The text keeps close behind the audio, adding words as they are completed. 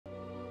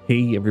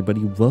Hey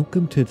everybody,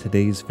 welcome to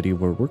today's video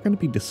where we're going to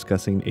be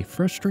discussing a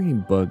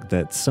frustrating bug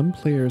that some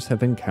players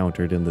have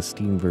encountered in the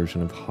Steam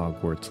version of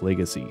Hogwarts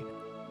Legacy.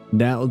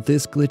 Now,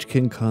 this glitch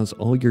can cause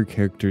all your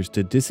characters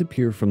to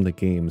disappear from the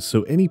game,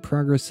 so any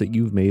progress that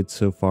you've made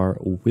so far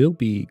will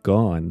be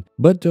gone.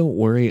 But don't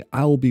worry,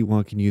 I will be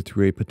walking you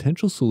through a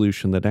potential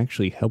solution that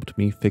actually helped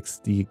me fix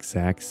the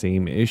exact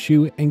same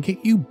issue and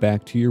get you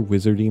back to your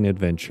wizarding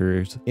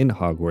adventures in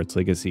Hogwarts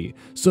Legacy.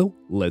 So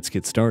let's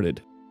get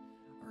started.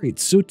 Alright,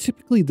 so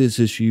typically this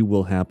issue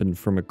will happen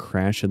from a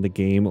crash in the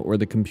game or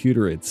the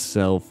computer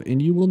itself,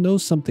 and you will know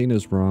something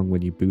is wrong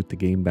when you boot the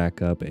game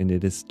back up and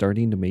it is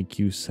starting to make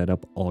you set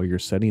up all your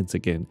settings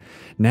again.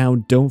 Now,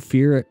 don't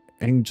fear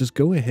and just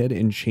go ahead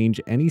and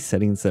change any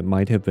settings that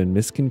might have been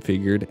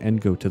misconfigured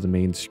and go to the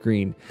main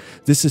screen.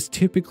 This is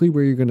typically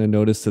where you're going to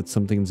notice that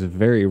something's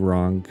very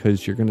wrong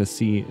because you're going to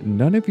see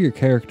none of your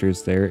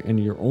characters there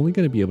and you're only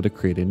going to be able to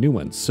create a new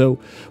one. So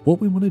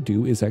what we want to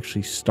do is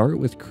actually start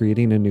with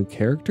creating a new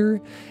character,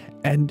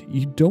 and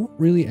you don't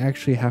really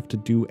actually have to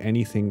do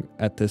anything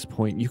at this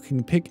point. You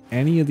can pick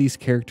any of these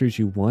characters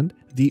you want.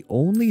 The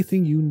only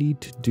thing you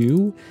need to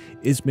do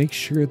is make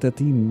sure that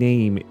the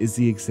name is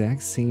the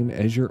exact same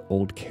as your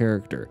old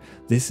character.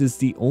 This is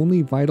the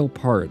only vital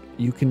part.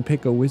 You can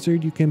pick a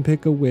wizard, you can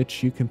pick a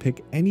witch, you can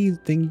pick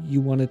anything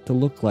you want it to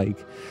look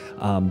like.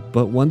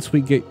 But once we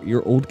get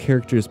your old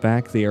characters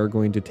back, they are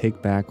going to take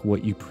back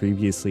what you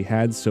previously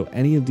had. So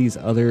any of these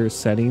other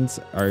settings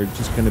are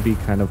just going to be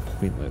kind of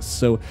pointless.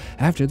 So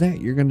after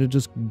that, you're going to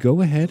just go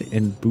ahead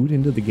and boot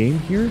into the game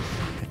here.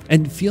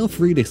 And feel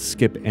free to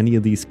skip any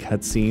of these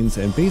cutscenes.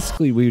 And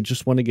basically, we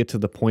just want to get to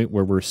the point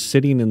where we're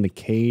sitting in the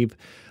cave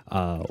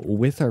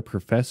with our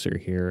professor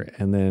here.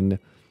 And then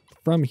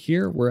from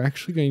here, we're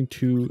actually going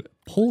to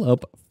pull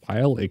up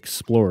File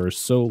Explorer.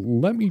 So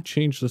let me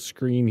change the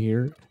screen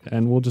here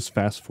and we'll just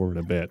fast forward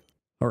a bit.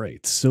 All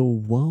right, so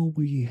while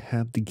we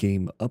have the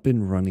game up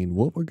and running,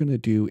 what we're going to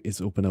do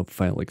is open up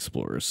File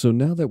Explorer. So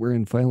now that we're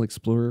in File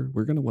Explorer,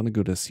 we're going to want to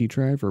go to C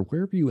drive or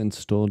wherever you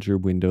installed your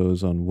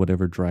Windows on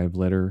whatever drive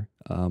letter.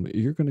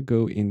 You're going to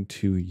go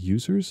into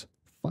Users,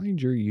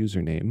 find your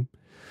username,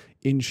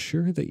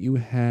 ensure that you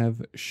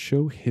have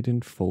Show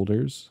Hidden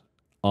Folders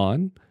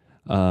on.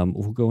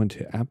 We'll go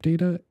into App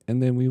Data,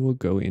 and then we will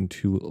go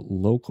into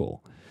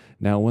Local.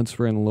 Now, once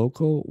we're in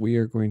local, we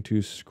are going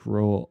to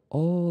scroll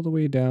all the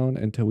way down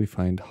until we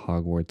find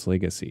Hogwarts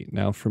Legacy.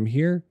 Now, from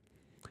here,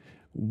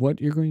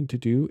 what you're going to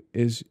do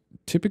is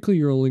typically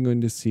you're only going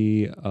to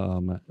see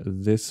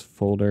this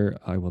folder.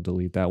 I will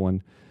delete that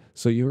one.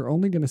 So you're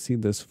only going to see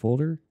this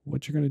folder.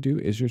 What you're going to do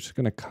is you're just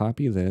going to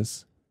copy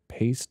this,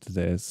 paste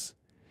this,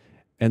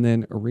 and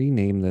then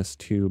rename this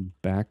to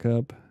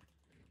backup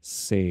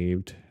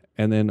saved,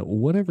 and then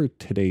whatever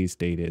today's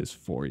date is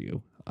for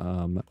you.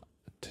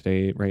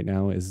 Today, right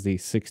now, is the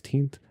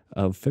 16th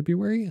of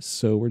February,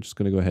 so we're just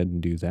going to go ahead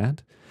and do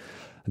that.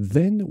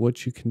 Then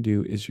what you can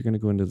do is you're going to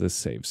go into this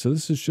save. So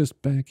this is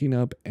just backing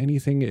up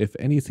anything. If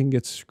anything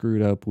gets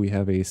screwed up, we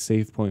have a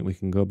save point we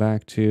can go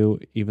back to,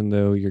 even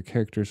though your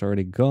character's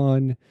already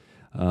gone.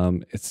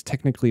 It's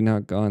technically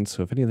not gone,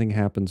 so if anything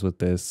happens with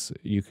this,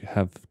 you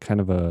have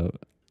kind of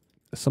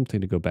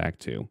something to go back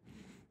to.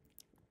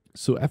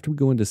 So after we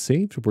go into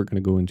saved, we're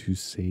going to go into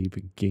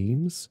save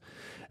games,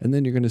 and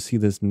then you're going to see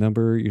this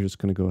number. You're just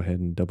going to go ahead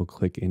and double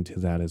click into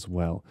that as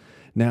well.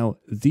 Now,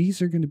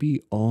 these are going to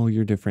be all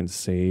your different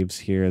saves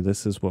here.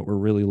 This is what we're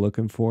really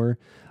looking for.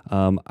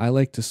 I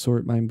like to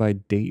sort mine by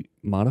date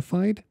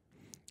modified,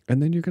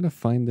 and then you're going to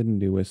find the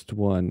newest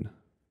one.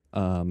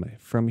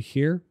 From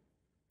here,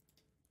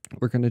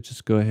 we're going to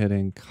just go ahead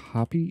and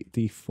copy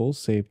the full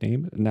save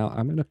name. Now,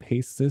 I'm going to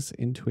paste this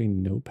into a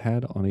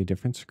notepad on a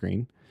different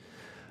screen.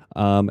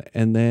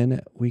 And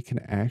then we can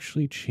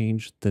actually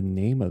change the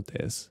name of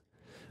this.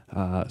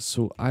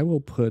 So I will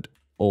put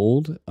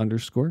old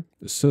underscore,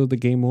 so the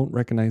game won't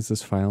recognize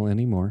this file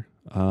anymore.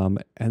 And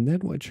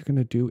then what you're going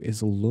to do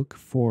is look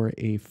for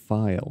a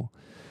file,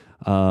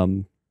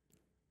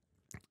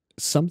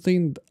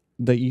 something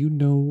that you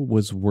know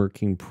was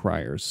working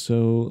prior.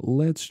 So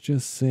let's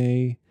just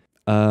say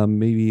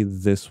maybe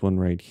this one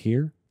right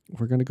here.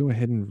 We're going to go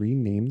ahead and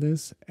rename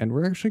this, and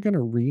we're actually going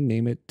to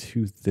rename it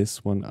to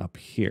this one up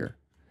here.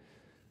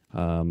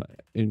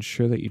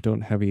 Ensure that you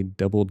don't have a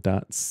double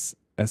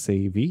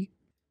 .sav.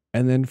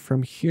 And then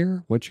from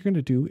here, what you're going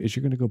to do is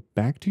you're going to go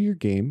back to your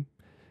game.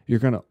 You're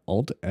going to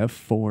Alt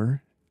F4,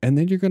 and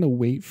then you're going to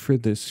wait for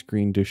this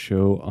screen to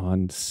show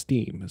on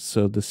Steam.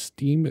 So the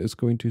Steam is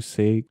going to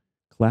say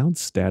cloud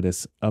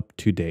status up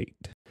to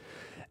date.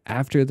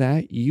 After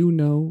that, you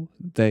know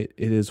that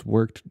it has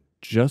worked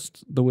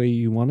just the way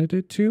you wanted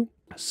it to.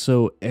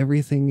 So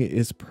everything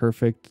is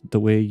perfect the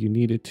way you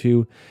need it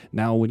to.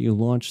 Now, when you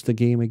launch the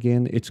game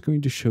again, it's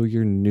going to show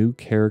your new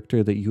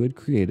character that you had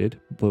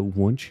created. But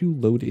once you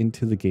load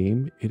into the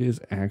game, it is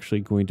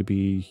actually going to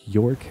be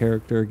your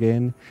character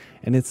again.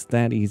 And it's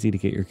that easy to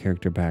get your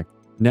character back.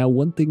 Now,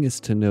 one thing is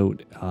to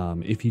note,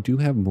 if you do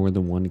have more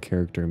than one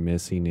character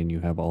missing and you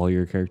have all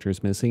your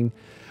characters missing,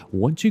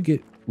 once you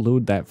get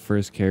load that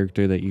first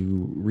character that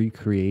you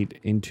recreate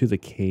into the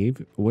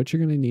cave, what you're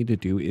going to need to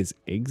do is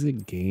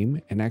exit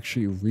game and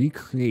actually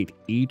recreate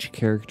each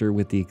character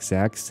with the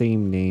exact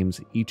same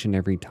names each and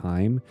every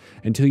time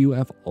until you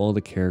have all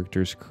the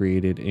characters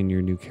created in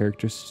your new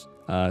characters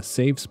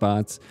save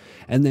spots,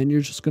 and then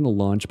you're just going to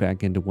launch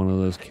back into one of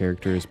those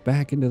characters,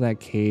 back into that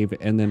cave,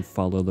 and then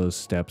follow those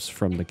steps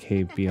from the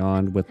cave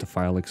beyond with the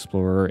file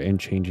explorer and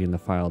changing the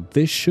file.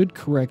 This should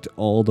correct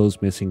all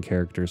those missing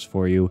characters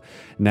for you.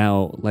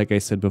 Now, like I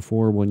said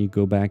before, when you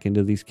go back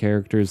into these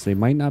characters, they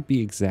might not be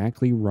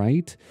exactly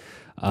right,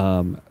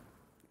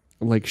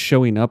 like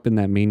showing up in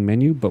that main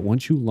menu, but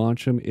once you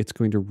launch them, it's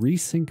going to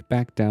resync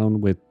back down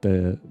with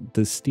the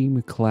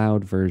Steam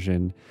Cloud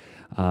version,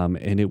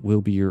 and it will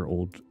be your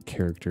old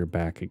character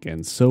back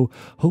again. So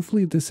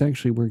hopefully this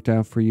actually worked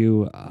out for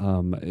you.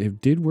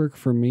 It did work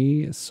for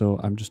me, so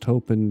I'm just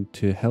hoping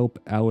to help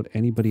out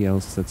anybody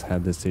else that's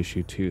had this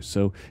issue too.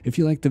 So if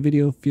you liked the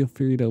video, feel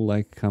free to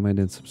like, comment,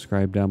 and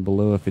subscribe down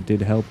below if it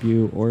did help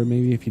you, or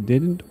maybe if you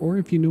didn't, or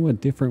if you know a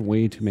different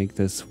way to make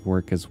this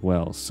work as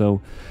well.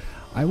 So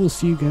I will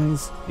see you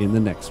guys in the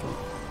next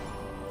one.